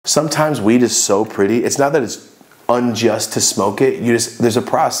Sometimes weed is so pretty. It's not that it's unjust to smoke it. There's a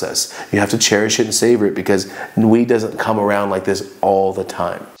process. You have to cherish it and savor it because weed doesn't come around like this all the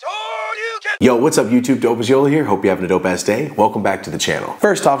time. Yo, what's up YouTube? Dope as Yola here. Hope you're having a dope ass day. Welcome back to the channel.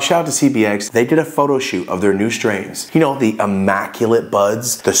 First off, shout out to CBX. They did a photo shoot of their new strains. You know, the immaculate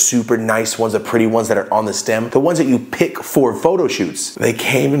buds, the super nice ones, the pretty ones that are on the stem, the ones that you pick for photo shoots. They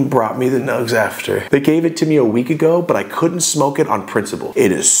came and brought me the nugs after. They gave it to me a week ago, but I couldn't smoke it on principle.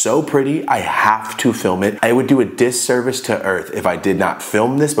 It is so pretty, I have to film it. I would do a disservice to Earth if I did not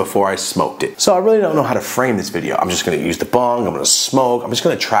film this before I smoked it. So I really don't know how to frame this video. I'm just gonna use the bong, I'm gonna smoke, I'm just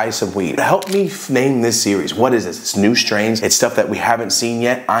gonna try some weed. Help me name this series. What is this? It's new strains. It's stuff that we haven't seen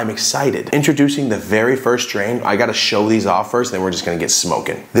yet. I'm excited. Introducing the very first strain. I gotta show these off first, then we're just gonna get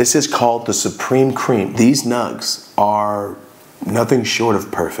smoking. This is called the Supreme Cream. These nugs are nothing short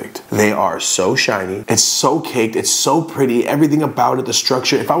of perfect. They are so shiny. It's so caked. It's so pretty. Everything about it, the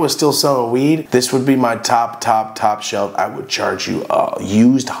structure. If I was still selling weed, this would be my top shelf. I would charge you a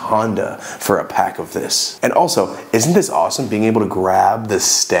used Honda for a pack of this. And also, isn't this awesome being able to grab the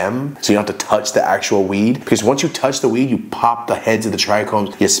stem so you don't have to touch the actual weed? Because once you touch the weed, you pop the heads of the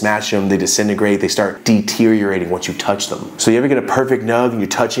trichomes, you smash them, they disintegrate, they start deteriorating once you touch them. So you ever get a perfect nug and you're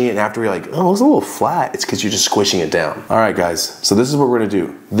touching it and after you're like, oh, it's a little flat. It's because you're just squishing it down. All right, guys. So this is what we're gonna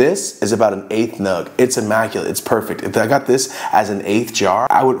do. This is about an 1/8 nug. It's immaculate, it's perfect. If I got this as an 1/8 jar,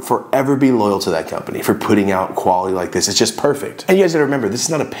 I would forever be loyal to that company for putting out quality like this. It's just perfect. And you guys gotta remember, this is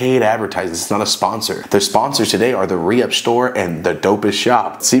not a paid advertising, this is not a sponsor. Their sponsors today are the Re-Up Store and the Dopest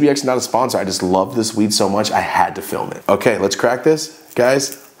Shop. CBX is not a sponsor, I just love this weed so much, I had to film it. Okay, let's crack this.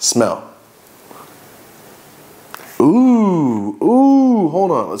 Guys, smell. Ooh,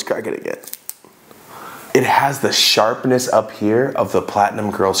 hold on, let's crack it again. It has the sharpness up here of the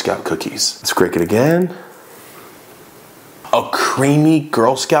Platinum Girl Scout cookies. Let's crack it again. A creamy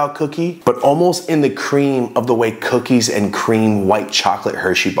Girl Scout cookie, but almost in the cream of the way cookies and cream white chocolate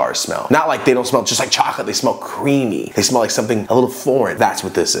Hershey bars smell. Not like they don't smell just like chocolate, they smell creamy. They smell like something a little foreign. That's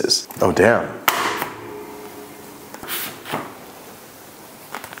what this is. Oh, damn.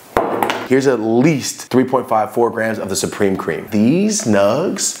 Here's at least 3.54 grams of the Supreme Cream. These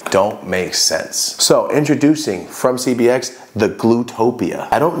nugs don't make sense. So introducing from CBX, the Glutopia.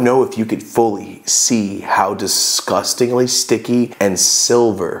 I don't know if you could fully see how disgustingly sticky and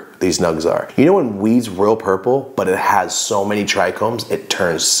silver these nugs are. You know when weed's real purple, but it has so many trichomes, it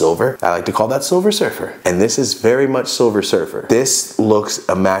turns silver? I like to call that Silver Surfer. And this is very much Silver Surfer. This looks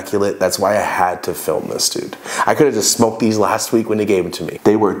immaculate. That's why I had to film this, dude. I could have just smoked these last week when they gave them to me.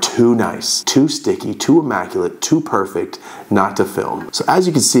 They were too nice, too sticky, too immaculate, too perfect not to film. So as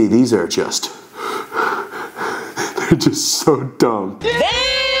you can see, these are just, they're just so dumb. Damn!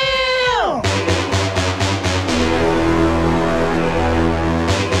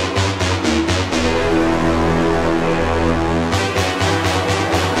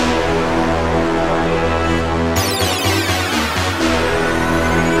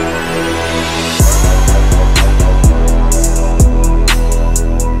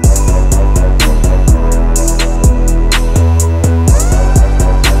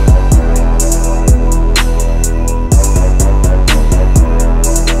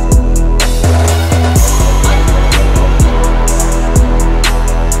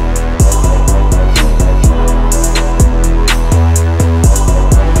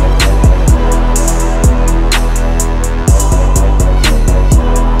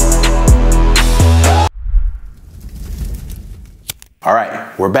 All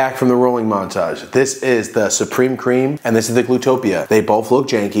right, we're back from the rolling montage. This is the Supreme Cream and this is the Glutopia. They both look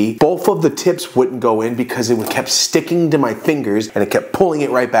janky. Both of the tips wouldn't go in because it kept sticking to my fingers and it kept pulling it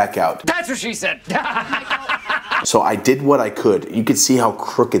right back out. That's what she said. So I did what I could. You can see how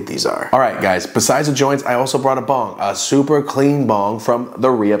crooked these are. All right, guys, besides the joints, I also brought a bong, a super clean bong from the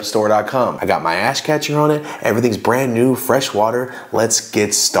reupstore.com. I got my ash catcher on it. Everything's brand new, fresh water. Let's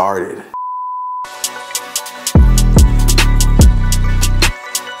get started.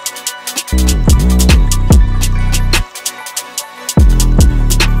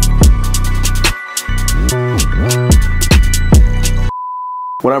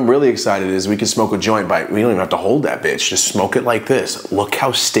 What I'm really excited is we can smoke a joint bite. We don't even have to hold that bitch. Just smoke it like this. Look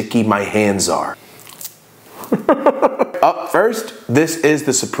how sticky my hands are. Up first, this is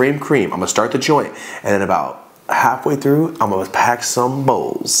the Supreme Cream. I'm gonna start the joint, and then about halfway through, I'm gonna pack some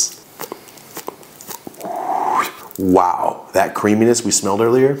bowls. Wow, that creaminess we smelled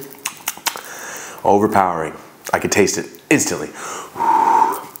earlier, overpowering. I could taste it instantly.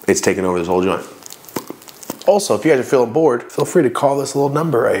 It's taking over this whole joint. Also, if you guys are feeling bored, feel free to call this little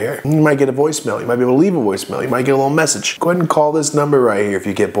number right here. You might get a voicemail. You might be able to leave a voicemail. You might get a little message. Go ahead and call this number right here if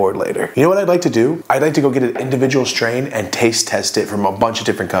you get bored later. You know what I'd like to do? I'd like to go get an individual strain and taste test it from a bunch of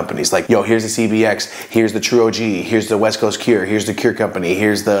different companies. Like, yo, here's the CBX, here's the True OG, here's the West Coast Cure, here's the Cure Company,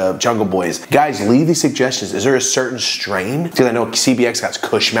 here's the Jungle Boys. Guys, leave these suggestions. Is there a certain strain? Because I know CBX got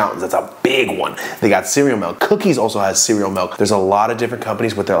Kush Mountains. That's a big one. They got cereal milk. Cookies also has cereal milk. There's a lot of different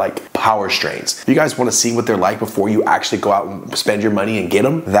companies with their like power strains. If you guys want to see what they're like before you actually go out and spend your money and get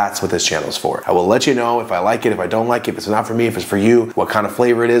them, that's what this channel is for. I will let you know if I like it, if I don't like it, if it's not for me, if it's for you, what kind of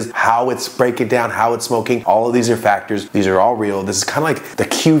flavor it is, how it's breaking down, how it's smoking. All of these are factors. These are all real. This is kind of like the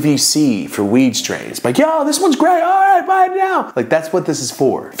QVC for weed strains. Like, yo, this one's great. All right, buy it now. Like, that's what this is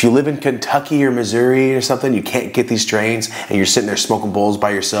for. If you live in Kentucky or Missouri or something, you can't get these strains and you're sitting there smoking bowls by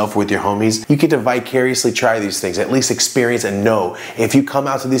yourself with your homies, you get to vicariously try these things, at least experience and know if you come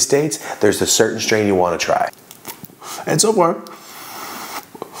out to these states, there's a certain strain you want to try. And so far,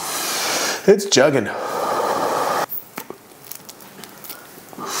 it's jugging.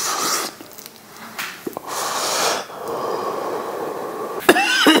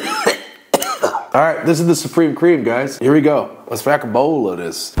 All right, this is the Supreme Cream, guys. Here we go. Let's crack a bowl of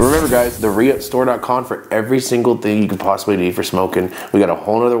this. Remember, guys, the reupstore.com for every single thing you can possibly need for smoking. We got a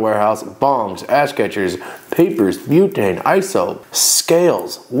whole nother warehouse. Bongs, ash catchers, papers, butane, ISO,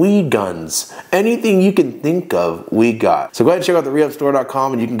 scales, weed guns, anything you can think of, we got. So go ahead and check out the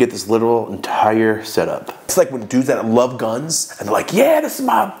reupstore.com and you can get this literal entire setup. It's like when dudes that love guns and they're like, yeah, this is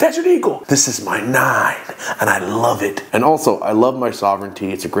my Desert Eagle. This is my 9 and I love it. And also, I love my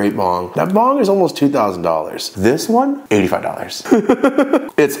Sovereignty. It's a great bong. That bong is almost $2,000. This one, $85.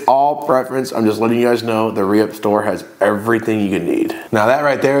 It's all preference. I'm just letting you guys know the Re-Up store has everything you can need. Now that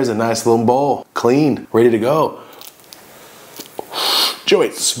right there is a nice little bowl. Clean, ready to go.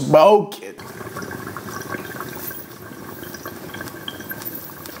 Joey, smoke it.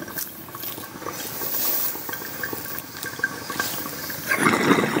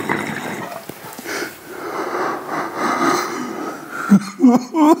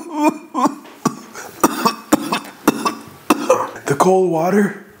 The cold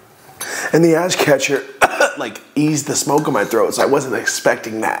water and the ash catcher like eased the smoke in my throat, so I wasn't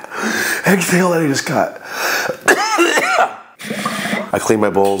expecting that. Exhale that I just got. I clean my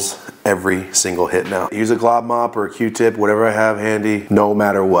bowls every single hit now. Use a glob mop or a Q-tip, whatever I have handy, no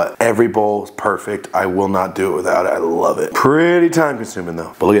matter what. Every bowl is perfect. I will not do it without it. I love it. Pretty time consuming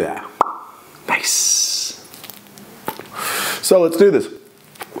though, but look at that. Nice. So let's do this.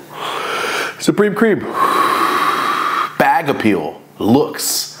 Supreme Cream. Bag appeal,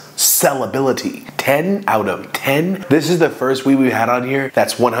 looks, sellability, 10 out of 10. This is the first weed we've had on here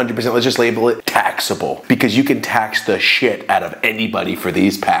that's 100%, let's just label it taxable, because you can tax the shit out of anybody for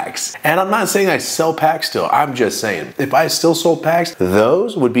these packs. And I'm not saying I sell packs still, I'm just saying, if I still sold packs,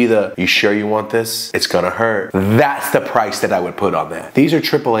 those would be the, you sure you want this? It's gonna hurt. That's the price that I would put on that. These are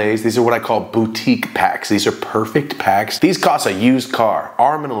AAAs, these are what I call boutique packs. These are perfect packs. These cost a used car,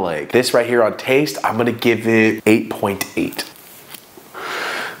 arm and a leg. This right here on taste, I'm gonna give it 8.8.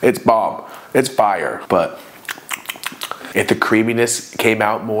 It's bomb, it's fire, but if the creaminess came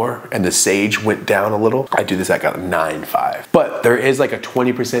out more and the sage went down a little, I'd do this at like a 9.5. But there is like a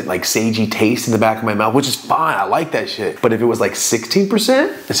 20% like sagey taste in the back of my mouth, which is fine, I like that shit. But if it was like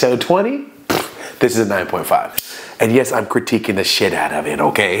 16% instead of 20, this is a 9.5. And yes, I'm critiquing the shit out of it,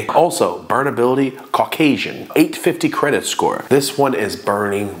 okay? Also, burnability, Caucasian, 850 credit score. This one is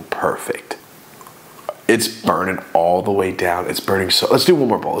burning perfect. It's burning all the way down. It's burning so, let's do one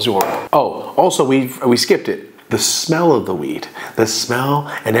more bowl, let's do one more. Oh, also we skipped it. The smell of the weed, the smell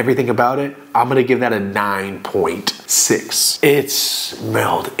and everything about it, I'm gonna give that a 9.6. It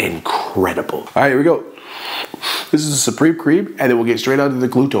smelled incredible. All right, here we go. This is the Supreme Cream, and then we'll get straight out to the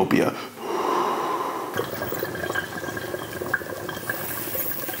Glutopia.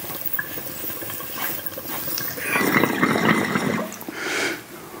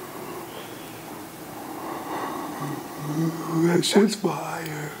 That shit's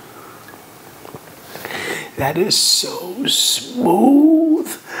fire. That is so smooth.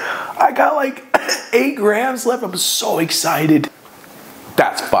 I got like 8 grams left. I'm so excited.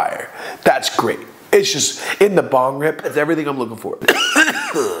 That's fire. That's great. It's just in the bong rip. That's everything I'm looking for.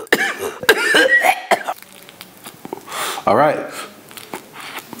 All right.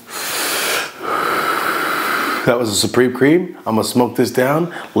 That was a Supreme Cream. I'm gonna smoke this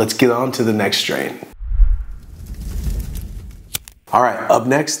down. Let's get on to the next strain. All right, up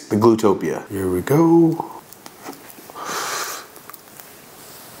next, the Glutopia. Here we go.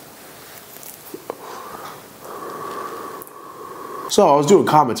 So I was doing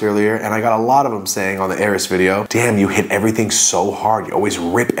comments earlier and I got a lot of them saying on the Eris video, damn, you hit everything so hard. You always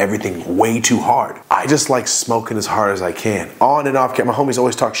rip everything way too hard. I just like smoking as hard as I can. On and off, my homies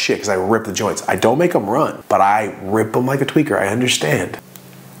always talk shit because I rip the joints. I don't make them run, but I rip them like a tweaker. I understand.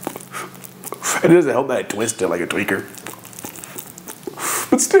 It doesn't help that I twist it like a tweaker.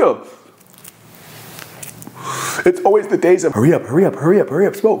 But still, it's always the days of hurry up, hurry up, hurry up, hurry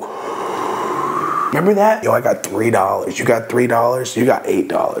up, smoke. Remember that? Yo, I got $3. You got $3? You got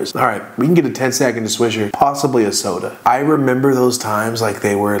 $8. All right, we can get a 10-second swisher, possibly a soda. I remember those times like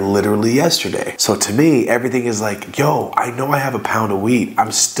they were literally yesterday. So to me, everything is like, yo, I know I have a pound of weed.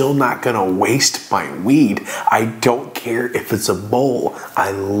 I'm still not gonna waste my weed. I don't care if it's a bowl.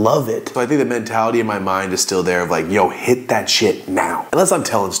 I love it. So I think the mentality in my mind is still there of like, yo, hit that shit now. Unless I'm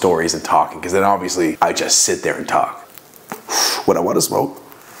telling stories and talking, because then obviously I just sit there and talk. When I want to smoke.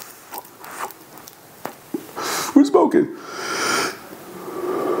 Who's smoking?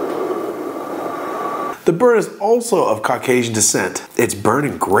 The burn is also of Caucasian descent. It's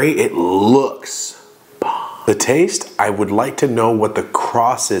burning great. It looks bomb. The taste, I would like to know what the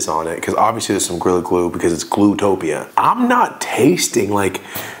cross is on it, because obviously there's some Gorilla Glue because it's Glutopia. I'm not tasting like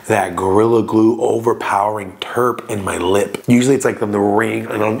that Gorilla Glue overpowering terp in my lip. Usually it's like on the ring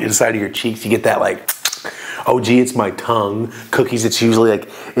and on the inside of your cheeks, you get that like, oh gee, it's my tongue. Cookies, it's usually like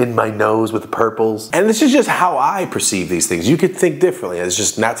in my nose with the purples. And this is just how I perceive these things. You could think differently. It's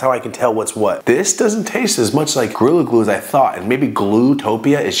just, that's how I can tell what's what. This doesn't taste as much like Gorilla Glue as I thought. And maybe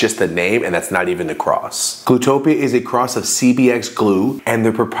Glutopia is just the name and that's not even the cross. Glutopia is a cross of CBX glue and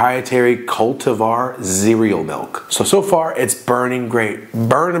the proprietary cultivar cereal milk. So far it's burning great.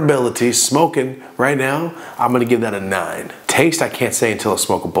 Burnability, smoking right now, I'm gonna give that a 9. Taste, I can't say until I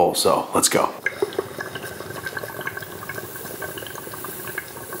smoke a bowl, so let's go.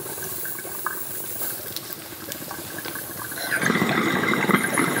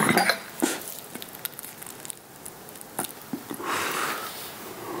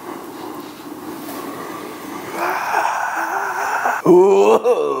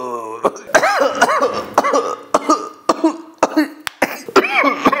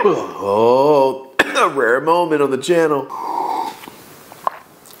 Oh, a rare moment on the channel.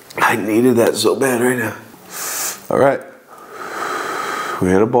 I needed that so bad right now. All right. We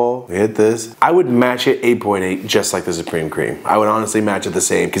hit a ball, we hit this. I would match it 8.8 just like the Supreme Cream. I would honestly match it the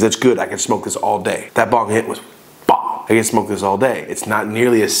same because it's good. I can smoke this all day. That bong hit was bomb. I can smoke this all day. It's not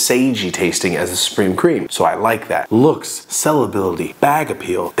nearly as sagey tasting as the Supreme Cream, so I like that. Looks, sellability, bag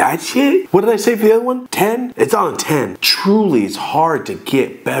appeal. That shit? What did I say for the other one? 10? It's on a 10. Truly, it's hard to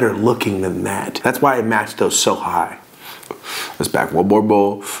get better looking than that. That's why I matched those so high. Let's back one more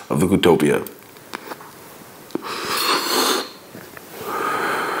bowl of the Glutopia.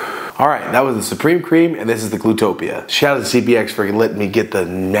 All right, that was the Supreme Cream, and this is the Glutopia. Shout out to CBX for letting me get the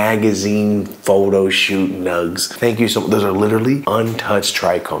magazine photo shoot nugs. Thank you so much. Those are literally untouched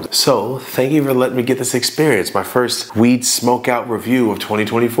trichomes. So thank you for letting me get this experience, my first weed smoke out review of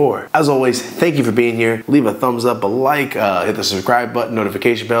 2024. As always, thank you for being here. Leave a thumbs up, a like, hit the subscribe button,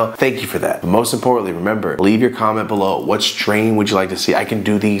 notification bell. Thank you for that. But most importantly, remember, leave your comment below. What strain would you like to see? I can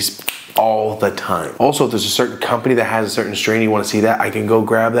do these all the time. Also, if there's a certain company that has a certain strain you want to see that, I can go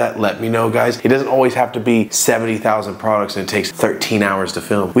grab that. Let me know, guys. It doesn't always have to be 70,000 products and it takes 13 hours to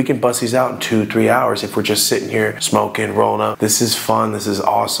film. We can bust these out in 2-3 hours if we're just sitting here smoking, rolling up. This is fun. This is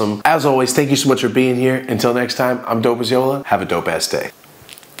awesome. As always, thank you so much for being here. Until next time, I'm Dope as Yola. Have a dope ass day.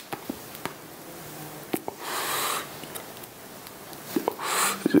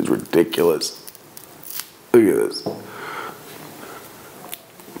 This is ridiculous. Look at this.